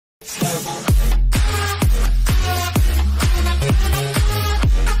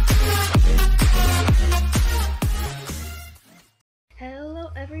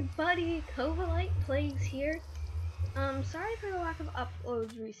Covalite Plagues here. Sorry for the lack of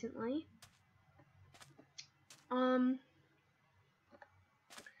uploads recently.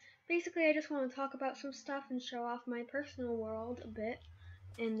 Basically I just want to talk about some stuff and show off my personal world a bit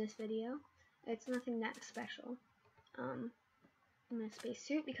in this video. It's nothing that special. I'm in a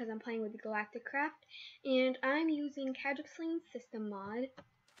spacesuit because I'm playing with the Galactic Craft, and I'm using KAGIC Scline system mod,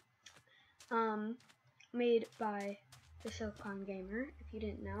 made by TheSiliconGamer, if you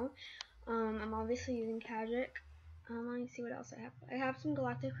didn't know. I'm obviously using KAGIC. Let me see what else I have. I have some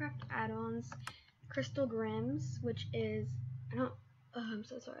Galactic Craft add-ons, Crystal Grims, which is, I'm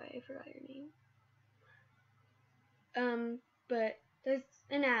so sorry, I forgot your name. But there's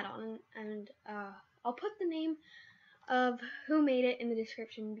an add-on, and I'll put the name of who made it in the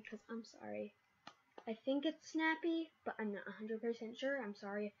description because I'm sorry. I think it's Snappy, but I'm not 100% sure. I'm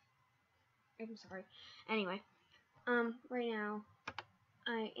sorry. Anyway, right now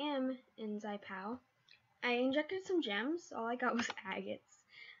I am in Zypow. I injected some gems. All I got was agates.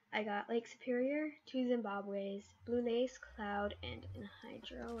 I got Lake Superior, 2 Zimbabwe's, Blue Lace, Cloud, and an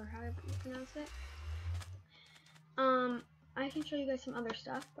Hydro, or however you pronounce it. I can show you guys some other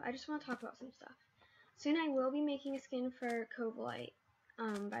stuff, but I just want to talk about some stuff. Soon I will be making a skin for Covalite,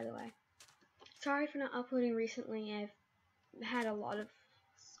 by the way. Sorry for not uploading recently. I've had a lot of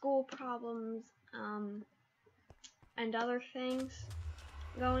school problems, and other things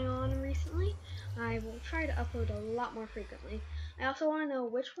going on recently. I will try to upload a lot more frequently. I also want to know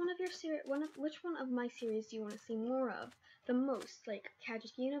which one of my series do you want to see more of the most, like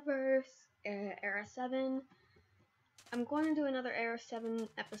KAGIC Universe, Era 7. I'm going to do another Era 7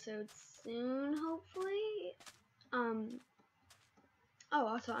 episode soon, hopefully. Oh,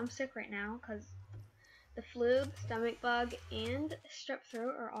 also I'm sick right now because the flu, the stomach bug, and strep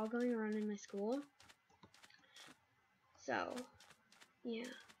throat are all going around in my school. So, yeah,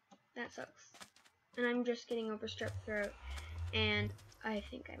 that sucks. And I'm just getting over strep throat, and I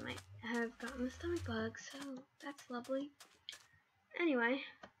think I might have gotten the stomach bug, so that's lovely. Anyway,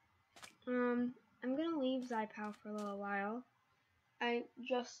 I'm gonna leave Zypow for a little while. I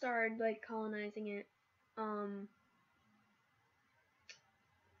just started, like, colonizing it,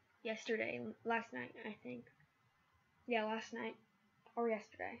 last night, I think. Yeah, last night, or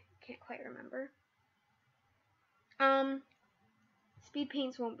yesterday, can't quite remember. Speed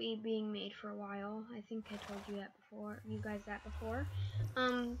paints won't be being made for a while. I think I told you guys that before.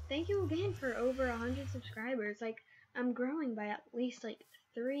 Thank you again for over 100 subscribers. Like, I'm growing by at least like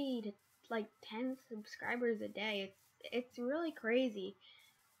 3 to like 10 subscribers a day. It's really crazy.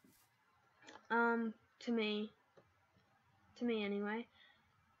 To me anyway.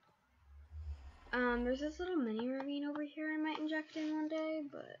 There's this little mini ravine over here I might inject in one day,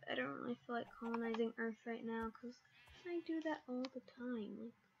 but I don't really feel like colonizing Earth right now because I do that all the time.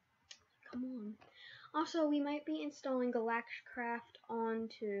 Like, come on. Also, we might be installing Galactic Craft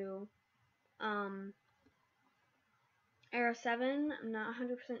onto Era 7. I'm not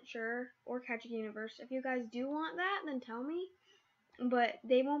 100% sure, or KAGIC Universe. If you guys do want that, then tell me. But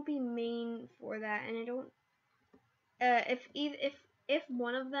they won't be main for that, and I don't. If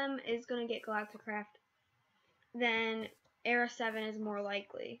one of them is gonna get Galactic Craft, then Era 7 is more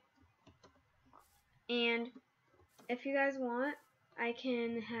likely. And if you guys want, I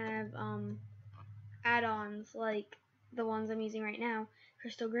can have add-ons like the ones I'm using right now,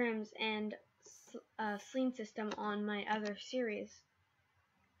 Crystal Grims, and Scline system on my other series.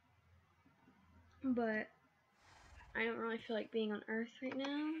 But I don't really feel like being on Earth right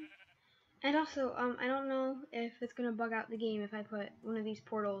now. And also, I don't know if it's gonna bug out the game if I put one of these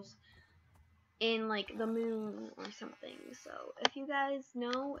portals in like the moon or something. So if you guys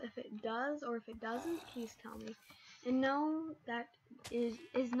know if it does or if it doesn't, please tell me. And no, that is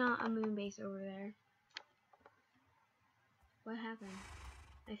not a moon base over there. What happened?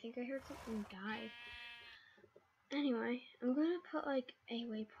 I think I heard something die. Anyway, I'm gonna put like a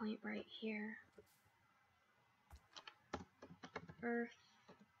waypoint right here. Earth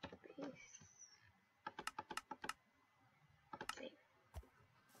base. Save.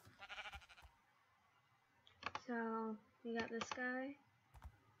 So we got this guy.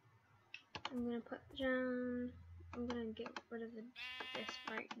 I'm gonna put down. I'm gonna get rid of this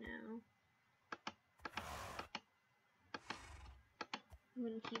right now. I'm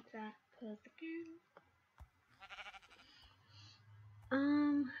gonna keep that closed again.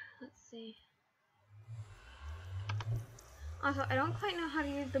 Let's see. Also, I don't quite know how to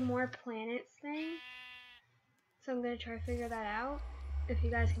use the more planets thing, so I'm gonna try to figure that out. If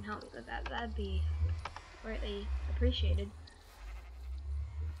you guys can help me with that, that'd be greatly appreciated.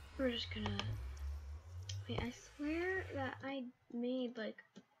 We're just gonna wait. I swear that I made like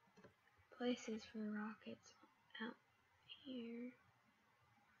places for rockets out here.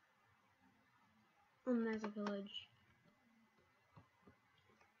 There's a village.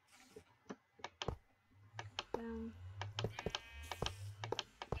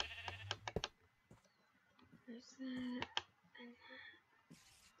 There's that and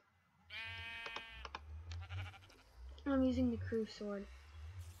that. I'm using the crew sword.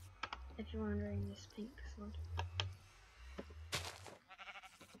 If you're wondering, this pink sword.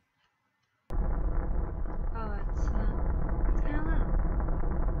 Oh, it's kind of loud.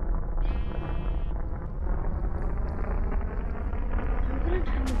 I'm gonna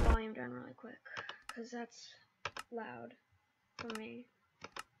turn the volume down really quick, because that's loud for me.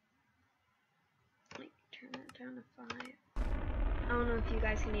 Like, turn that down to 5. I don't know if you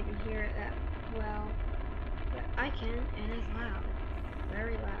guys can even hear it that well, but I can, and it's loud.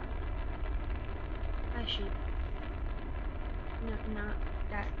 Very loud. Hi, sheep. No, not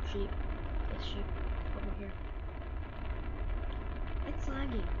that sheep. This sheep over here. It's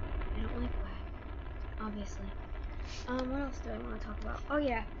lagging. I don't like lag, obviously. What else do I want to talk about? Oh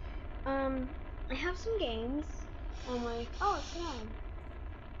yeah. I have some games. I'm like, oh, it's fine.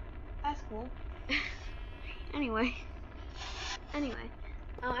 That's cool. Anyway,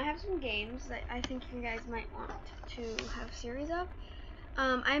 I have some games that I think you guys might want to have a series of.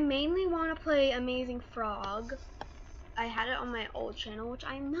 I mainly want to play Amazing Frog. I had it on my old channel, which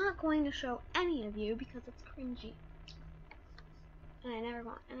I'm not going to show any of you because it's cringy. And I never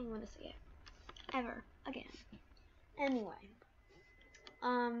want anyone to see it. Ever. Again. Anyway.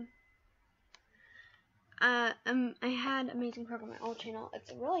 I had Amazing Frog on my old channel. It's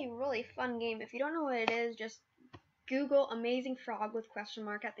a really, really fun game. If you don't know what it is, just Google Amazing Frog with question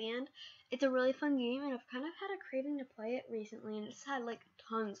mark at the end. It's a really fun game, and I've kind of had a craving to play it recently, and it's had like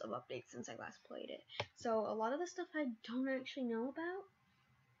tons of updates since I last played it. So a lot of the stuff I don't actually know about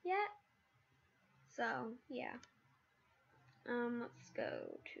yet. So yeah. Let's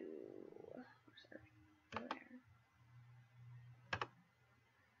go to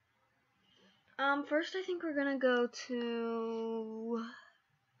first I think we're gonna go to,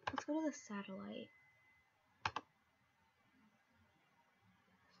 let's go to the satellite.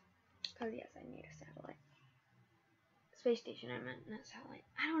 Because yes, I need a satellite. Space station, I meant, not satellite.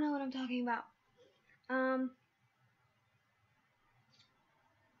 I don't know what I'm talking about.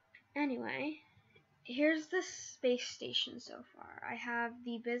 Anyway, here's the space station so far. I have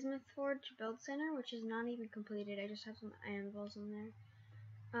the Bismuth Forge Build Center, which is not even completed. I just have some anvils in there.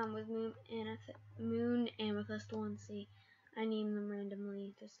 With Moon Amethyst 1C. I name them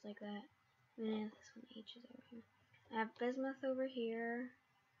randomly, just like that. Moon Amethyst 1H is over here. I have Bismuth over here.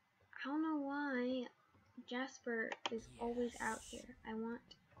 I don't know why Jasper is always out here. I want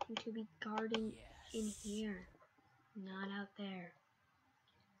him to be guarding in here, not out there.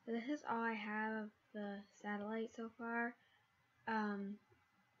 So this is all I have of the satellite so far.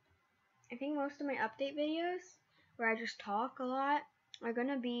 I think most of my update videos, where I just talk a lot, are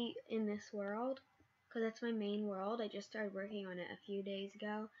gonna be in this world, because that's my main world. I just started working on it a few days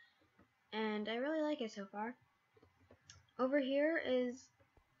ago, and I really like it so far. Over here is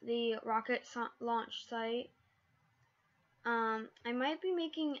the rocket launch site. I might be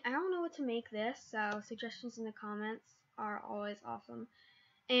making, I don't know what to make this, so suggestions in the comments are always awesome.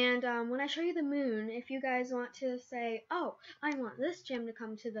 And when I show you the moon, if you guys want to say, oh, I want this gem to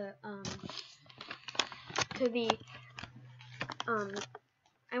come to the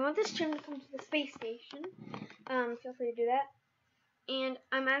I want this gem to come to the space station, feel free to do that. And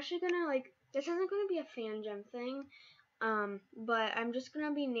I'm actually gonna, like, this isn't gonna be a fan gem thing, but I'm just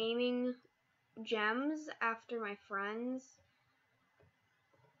gonna be naming gems after my friends.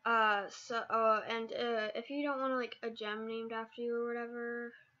 If you don't want like a gem named after you or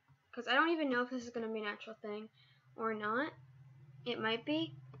whatever, because I don't even know if this is gonna be an actual thing or not. It might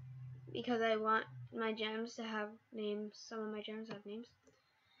be, because I want my gems to have names. Some of my gems have names.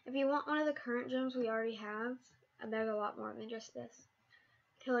 If you want one of the current gems we already have, I beg a lot more than just this,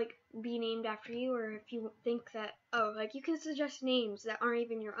 to like be named after you, or if you think that, oh, like you can suggest names that aren't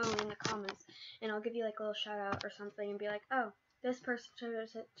even your own in the comments, and I'll give you like a little shout out or something and be like, oh, this person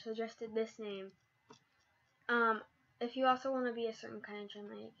suggested this name. If you also want to be a certain kind of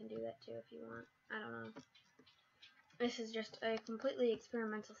gem, you can do that too if you want. I don't know. This is just a completely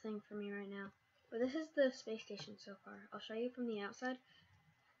experimental thing for me right now. But this is the space station so far. I'll show you from the outside.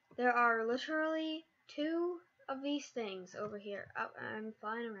 There are literally 2 of these things over here. Oh, I'm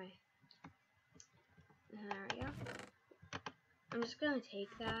flying away. There we go. I'm just gonna take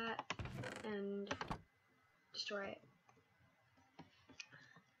that and destroy it.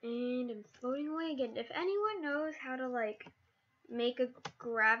 And I'm floating away again. If anyone knows how to like make a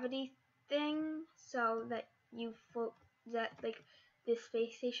gravity thing so that you float, that like this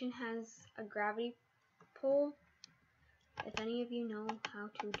space station has a gravity pull. If any of you know how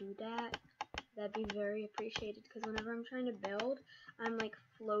to do that, that'd be very appreciated, because whenever I'm trying to build, I'm like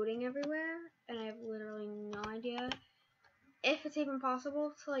floating everywhere and I have literally no idea if it's even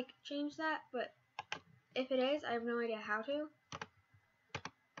possible to like change that, but if it is, I have no idea how to.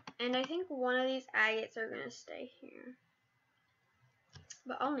 And I think one of these agates are gonna stay here.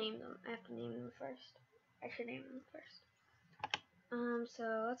 But I'll name them. I have to name them first. I should name them first.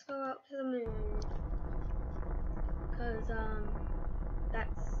 So let's go out to the moon. Cause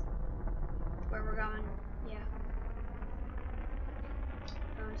that's where we're going. Yeah.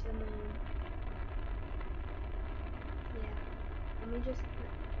 Going to the moon. Yeah. Let me just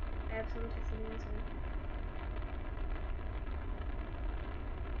I have someone texting me so.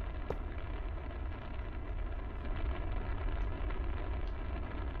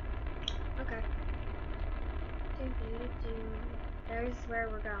 Okay. There's where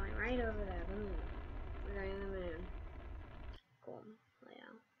we're going, right over there, the moon. We're going to the moon. Cool.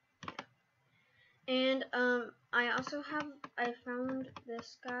 Yeah. And I found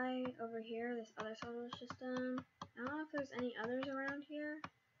this guy over here, this other solar system. I don't know if there's any others around here.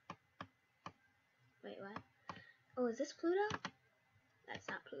 Wait, what? Oh, is this Pluto? That's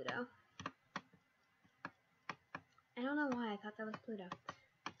not Pluto. I don't know why I thought that was Pluto.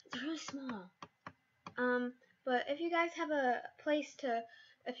 It's really small. But if you guys have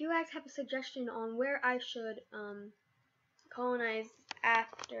if you guys have a suggestion on where I should colonize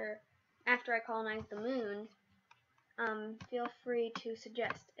after I colonize the moon, feel free to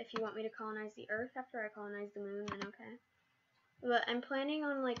suggest. If you want me to colonize the Earth after I colonize the moon, then okay. But I'm planning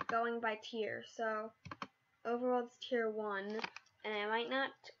on like going by tier, so overworld's tier 1, and I might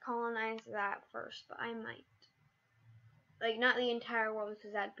not colonize that first, but I might. Like, not the entire world,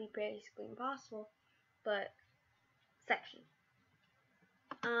 because that'd be basically impossible, but section.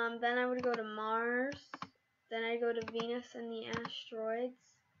 Then I would go to Mars, then I'd go to Venus and the asteroids,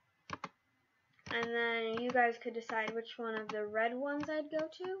 and then you guys could decide which one of the red ones I'd go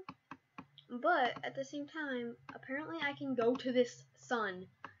to. But at the same time, apparently I can go to this sun,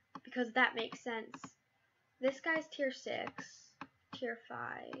 because that makes sense. This guy's tier 6, tier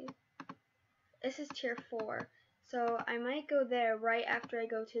 5. This is tier 4. So I might go there right after I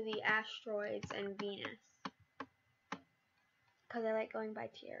go to the asteroids and Venus. Because I like going by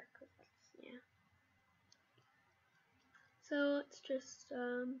tier. Yeah. So let's just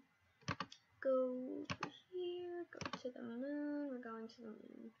go here, go to the moon. We're going to the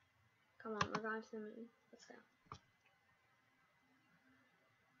moon. Come on, we're going to the moon. Let's go.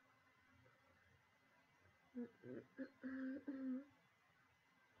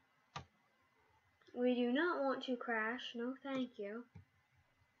 We do not want to crash. No, thank you.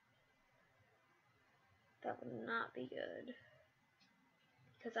 That would not be good.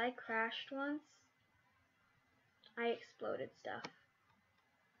 Because I crashed once. I exploded stuff.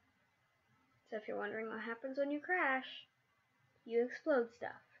 So if you're wondering what happens when you crash, you explode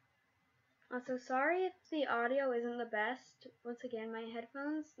stuff. Also, sorry if the audio isn't the best. Once again, my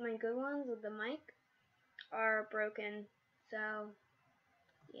headphones, my good ones with the mic, are broken. So,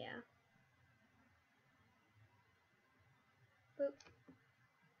 yeah. Boop.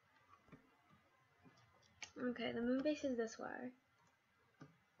 Okay, the moon base is this way.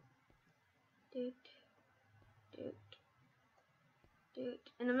 Doot, doot, doot.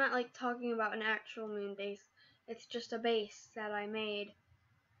 And I'm not like talking about an actual moon base. It's just a base that I made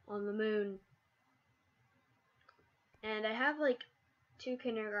on the moon. And I have like 2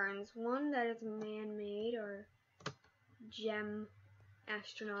 kindergartens. One that is man-made or gem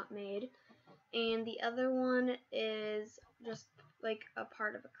astronaut made. And the other one is just like a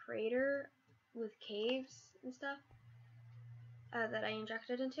part of a crater with caves and stuff that I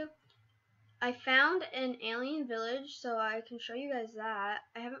injected into. I found an alien village, so I can show you guys that.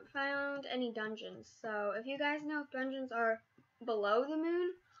 I haven't found any dungeons, so if you guys know if dungeons are below the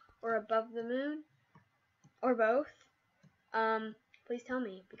moon or above the moon or both, please tell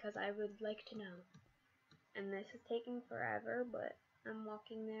me, because I would like to know. And this is taking forever, but I'm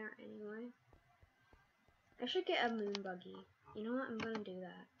walking there anyway. I should get a moon buggy. You know what? I'm gonna do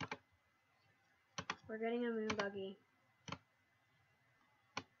that. We're getting a moon buggy.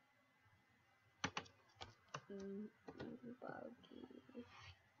 Moon buggy.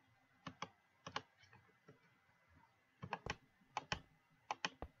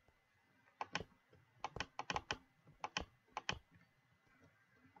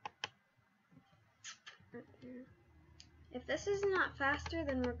 Right there. If this is not faster,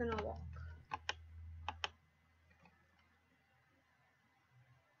 then we're gonna walk.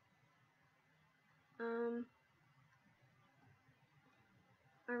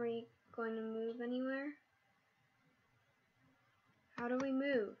 Are we going to move anywhere? How do we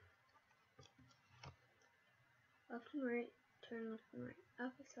move? Left and right, turn left and right,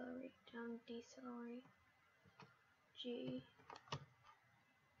 up, accelerate, down, decelerate, G.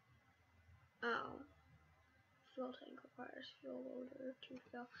 Oh. Fuel tank requires fuel loader to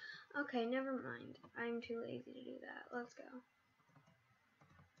fill. Okay, never mind. I'm too lazy to do that. Let's go.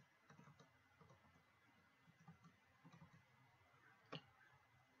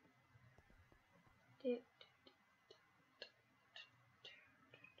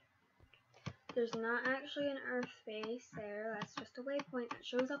 There's not actually an Earth base there. That's just a waypoint that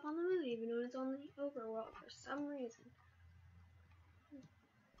shows up on the moon, even though it's on the overworld for some reason.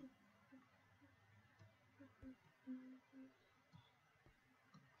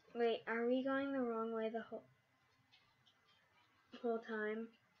 Wait, are we going the wrong way the whole time?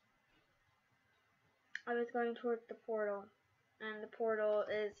 I was going towards the portal, and the portal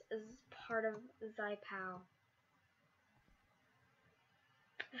is part of Zypao.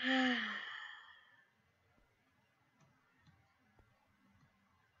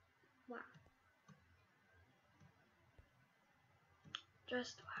 Wow.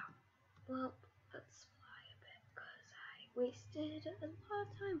 Just wow. Well, let's fly a bit, because I wasted a lot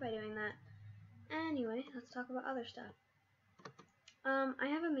of time by doing that. Anyway, let's talk about other stuff. I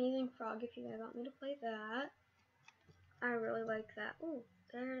have Amazing Frog if you guys want me to play that. I really like that. Oh,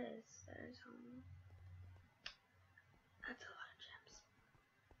 there it is. There's that's a lot of gems.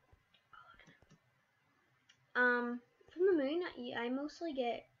 Oh, look at it. From the moon, I mostly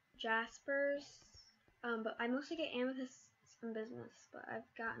get Jaspers, but I mostly get amethysts and business, but I've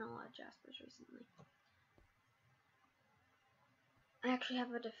gotten a lot of Jaspers recently. I actually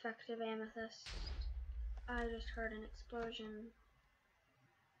have a defective amethyst. I just heard an explosion.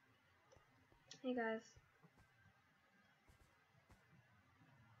 Hey guys.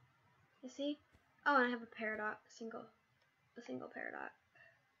 You see? Oh, and I have a peridot, a single peridot.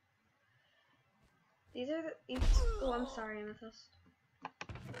 These are the, oh, I'm sorry, amethyst.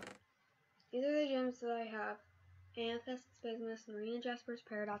 These are the gems that I have. Amethyst, bismuth, marina jaspers,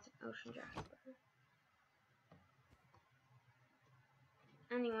 peridots, and ocean jasper.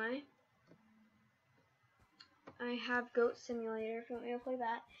 Anyway, I have Goat Simulator if you want me to play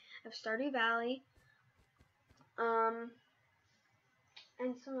that. I have Stardew Valley.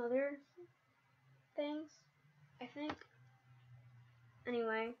 And some other things, I think.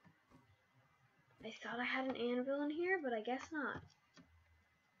 Anyway, I thought I had an anvil in here, but I guess not.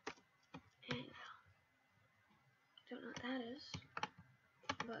 Anvil. Don't know what that is.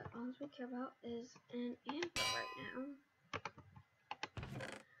 But all we care about is an anvil right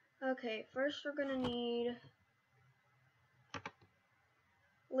now. Okay, first we're gonna need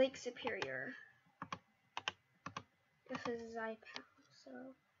Lake Superior. This is Zypao, so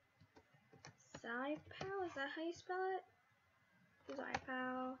Zypao, is that how you spell it?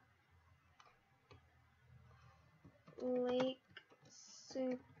 Zypao. Lake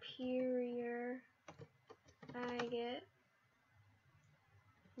Superior. I get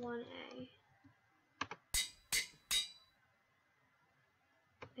 1A.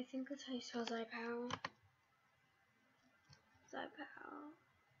 I think that's how you spell Zypao. Zypao.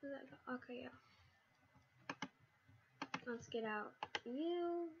 Okay, yeah. Let's get out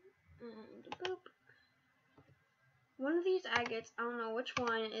you and boop. One of these agates, I don't know which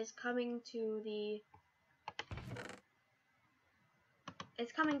one, is coming to the.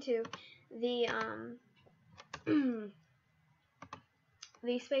 It's coming to the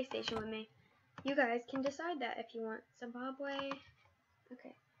the space station with me. You guys can decide that if you want. Zimbabwe.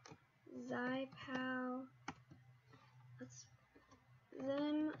 Okay. Zypao. Let's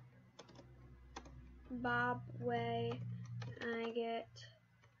Zimbabwe. I get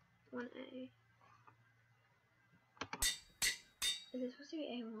 1A. Is it supposed to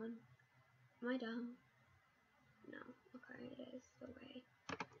be A1? Am I dumb? No. Okay, it is the way.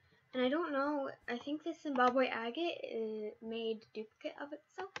 And I don't know. I think this Zimbabwe agate made duplicate of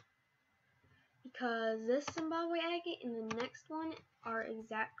itself. Because this Zimbabwe agate and the next one are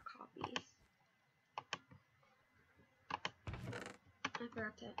exact copies. I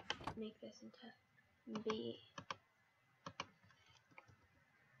forgot to make this into B.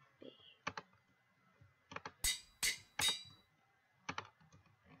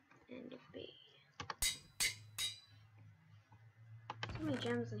 And B. So many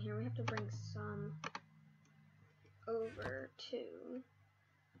gems in here. We have to bring some over to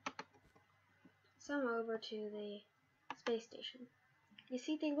the space station. You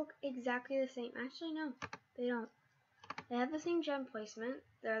see, they look exactly the same. Actually, no, they don't. They have the same gem placement.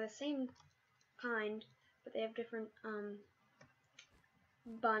 They're the same kind, but they have different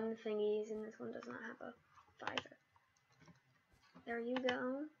bun thingies, and this one does not have a visor. There you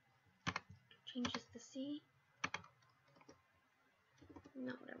go. Change this to C.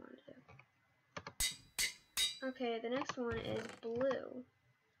 Not what I wanted to do. Okay, the next one is blue.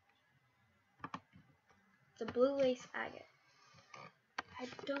 It's a blue lace agate. I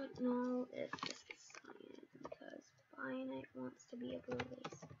don't know if this is cyan because Bionite wants to be a blue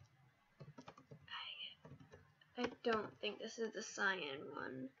lace agate. I don't think this is the cyan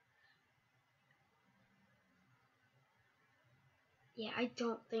one. Yeah, I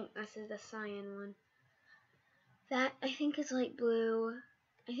don't think this is the cyan one. That, I think, is light blue.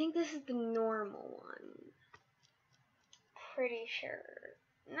 I think this is the normal one. Pretty sure.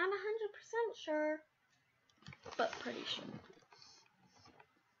 Not 100% sure, but pretty sure.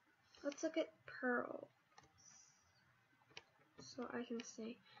 Let's look at pearls, so I can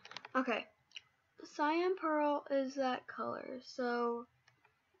see. Okay, cyan pearl is that color, so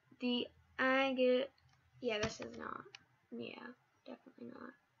the agate, yeah, this is not. Yeah, definitely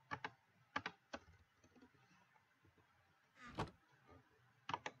not.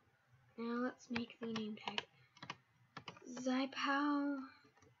 Now let's make the name tag. Zypow.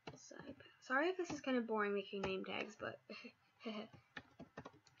 Sorry if this is kind of boring making name tags, but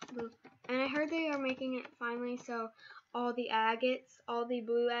and I heard they are making it finally so all the agates, all the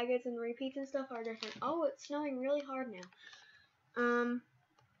blue agates and repeats and stuff are different. Oh, it's snowing really hard now.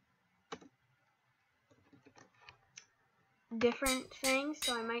 Different things,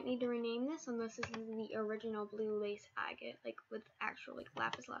 so I might need to rename this unless this is the original blue lace agate, like with actual like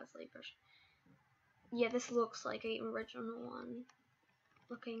lapis lazuli version. Yeah, this looks like a original one.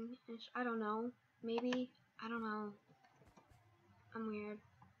 Looking, I don't know. Maybe, I don't know. I'm weird.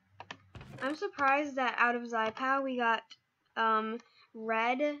 I'm surprised that out of Zypow we got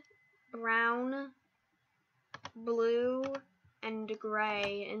red, brown, blue, and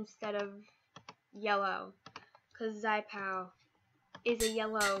gray instead of yellow. Because Zypow is a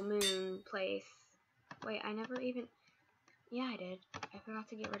yellow moon place. Wait, I never even... Yeah, I did. I forgot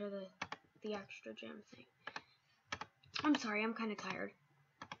to get rid of the extra gem thing. I'm sorry, I'm kind of tired.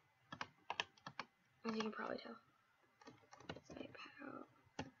 As you can probably tell. Zypow.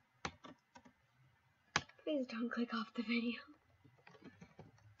 Please don't click off the video.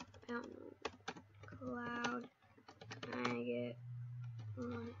 I don't know. Cloud. Agate.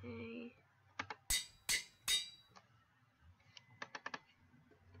 1A.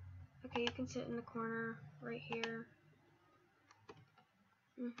 Okay, you can sit in the corner right here.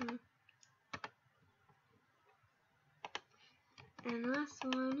 And last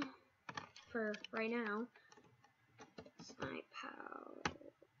one for right now. Zypow.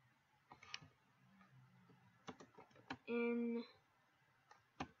 In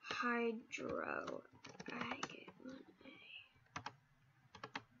Hydro Agate 1A.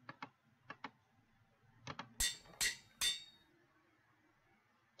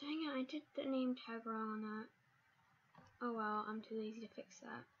 Dang it, I did the name tag wrong on that. Oh well, I'm too lazy to fix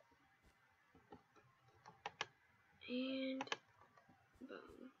that. And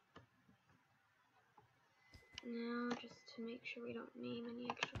boom. Now, just to make sure we don't name any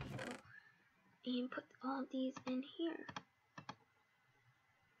extra people, and put all of these in here.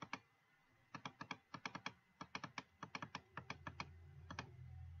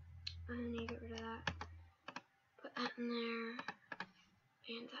 I need to get rid of that. Put that in there,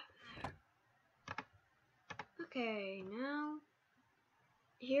 and that in there. Okay, now,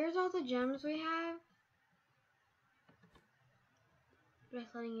 here's all the gems we have.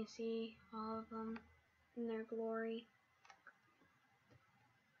 Just letting you see all of them in their glory.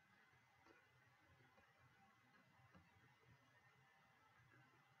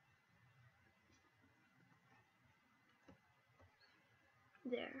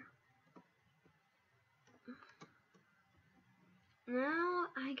 There. Now,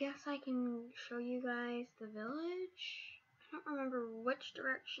 I guess I can show you guys the village. I don't remember which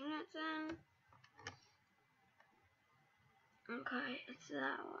direction it's in. Okay, it's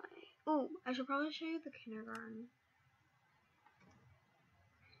that way. Oh, I should probably show you the kindergarten.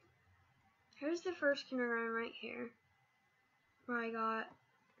 Here's the first kindergarten right here, where I got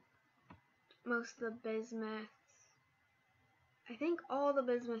most of the bismuths. I think all the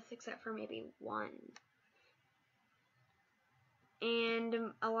bismuths except for maybe one.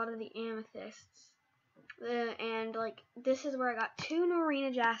 And a lot of the amethysts. And like, this is where I got 2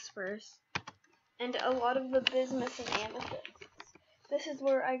 Norina Jaspers. And a lot of the bismuths and amethysts. This is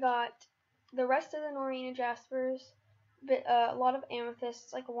where I got the rest of the Norina Jaspers, a lot of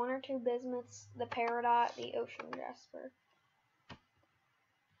amethysts, like 1 or 2 bismuths, the peridot, the ocean jasper.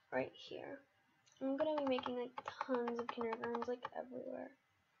 Right here. I'm gonna be making like tons of kindergartens like everywhere.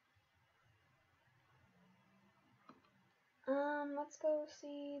 Let's go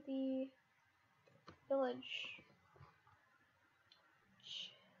see the village.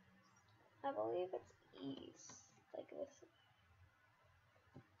 I believe it's east, like this.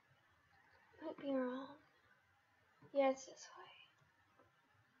 Might be wrong. Yeah, it's this way.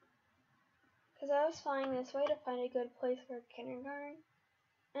 Because I was flying this way to find a good place for a kindergarten,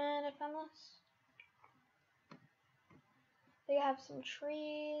 and I found this. They have some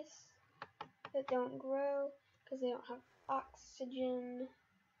trees that don't grow because they don't have oxygen.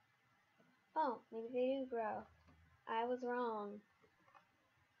 Oh, maybe they do grow. I was wrong.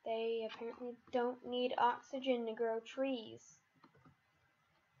 They apparently don't need oxygen to grow trees.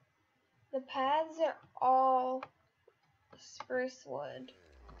 The paths are all spruce wood,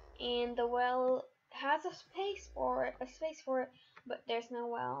 and the well has a space for it, but there's no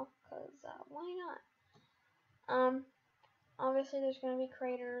well, because why not? Obviously there's gonna be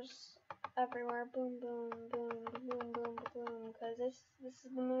craters everywhere. Boom, boom, boom, boom, boom, boom, because this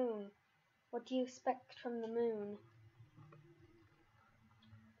is the moon. What do you expect from the moon?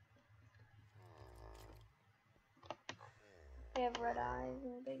 They have red eyes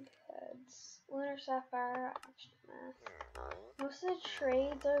and big heads. Lunar sapphire, oxygen mask. Most of the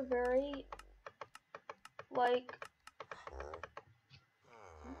trades are very, like,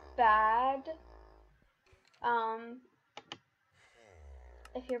 bad.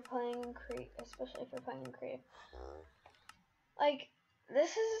 If you're playing in creative, especially if you're playing in creative. Like,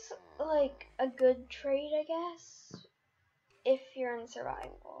 this is like a good trade, I guess, if you're in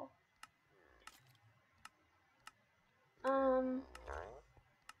survival.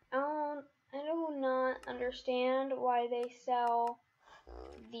 I do not understand why they sell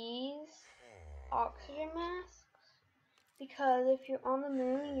these oxygen masks, because if you're on the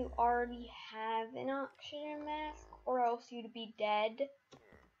moon, you already have an oxygen mask, or else you'd be dead.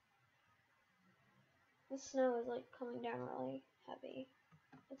 The snow is like coming down really heavy.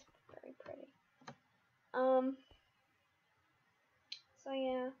 It's very pretty. So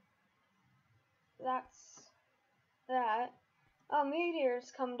yeah, that's that. Oh,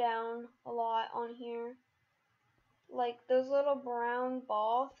 meteors come down a lot on here. Like those little brown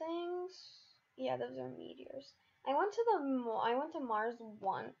ball things. Yeah, those are meteors. I went to Mars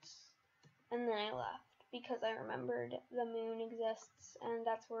once, and then I left because I remembered the moon exists, and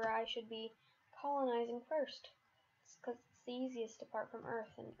that's where I should be colonizing first. It's because it's the easiest apart from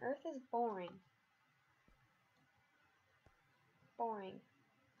Earth, and Earth is boring. Boring.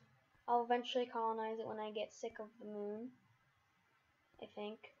 I'll eventually colonize it when I get sick of the moon, I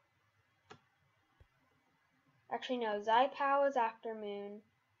think. Actually, no, Zypao is after moon.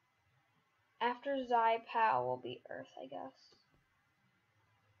 After Zypao will be Earth, I guess.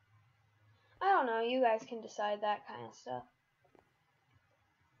 I don't know, you guys can decide that kind of stuff.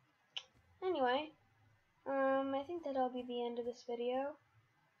 Anyway, I think that'll be the end of this video.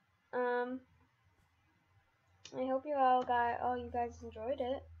 I hope you guys enjoyed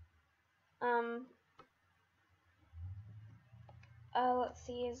it. Let's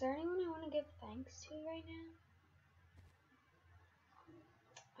see, is there anyone I want to give thanks to right now?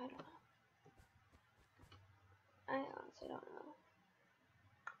 I don't know. I honestly don't know.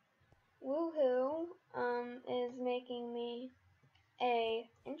 Woohoo, is making me a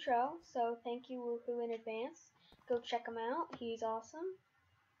intro, so thank you, Woohoo, in advance. Go check him out. He's awesome.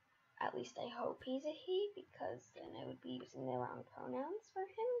 At least I hope he's a he, because then I would be using the wrong pronouns for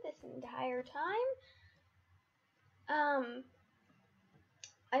him this entire time.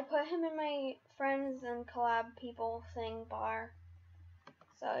 I put him in my friends and collab people thing bar.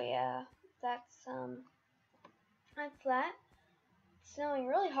 So yeah, that's that. It's snowing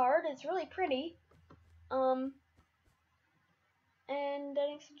really hard. It's really pretty. And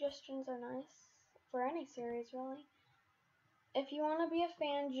any suggestions are nice for any series, really. If you want to be a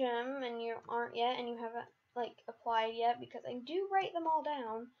fan gem and you aren't yet, and you haven't like applied yet, because I do write them all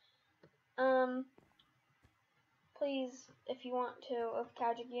down. Please, if you want to, of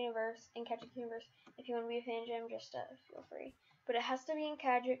KAGIC Universe, if you want to be a fan gem, just feel free. But it has to be in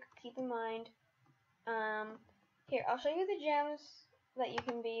KAGIC, keep in mind. Here, I'll show you the gems that you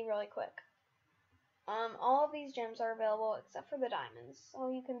can be really quick. All of these gems are available except for the diamonds. So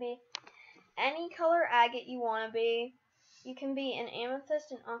you can be any color agate you want to be. You can be an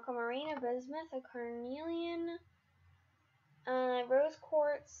amethyst, an aquamarine, a bismuth, a carnelian, rose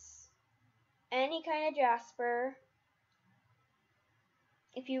quartz, any kind of jasper.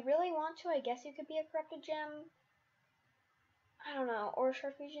 If you really want to, I guess you could be a corrupted gem. I don't know, or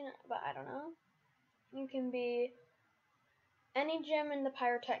Sharfusion, but I don't know. You can be any gem in the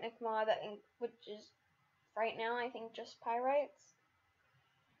pyrotechnic mod, which is right now I think just pyrites.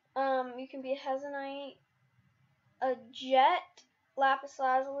 You can be a hezonite, a jet, lapis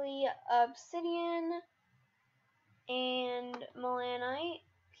lazuli, obsidian, and melanite.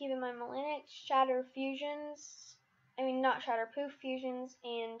 Keep in mind melanite, shatter fusions. I mean, not shatter, poof fusions,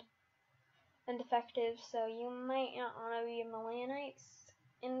 and defective. So you might not want to be a melanite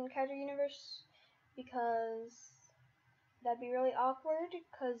in KAGIC universe because that'd be really awkward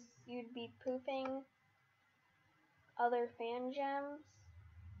because you'd be poofing other fan gems,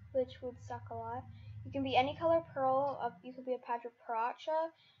 which would suck a lot. You can be any color pearl. You could be a patch of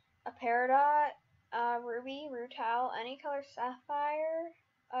Paracha, a Peridot, ruby, rutile, any color sapphire,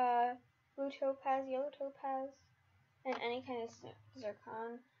 blue topaz, yellow topaz, and any kind of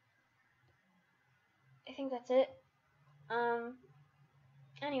zircon. I think that's it.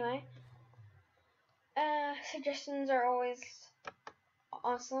 Anyway, suggestions are always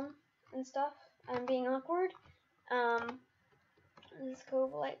awesome and stuff. I'm being awkward. This is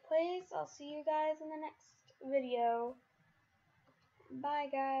Covalite Plays. I'll see you guys in the next video. Bye,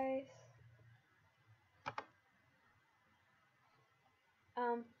 guys.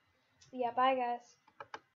 Yeah, bye, guys.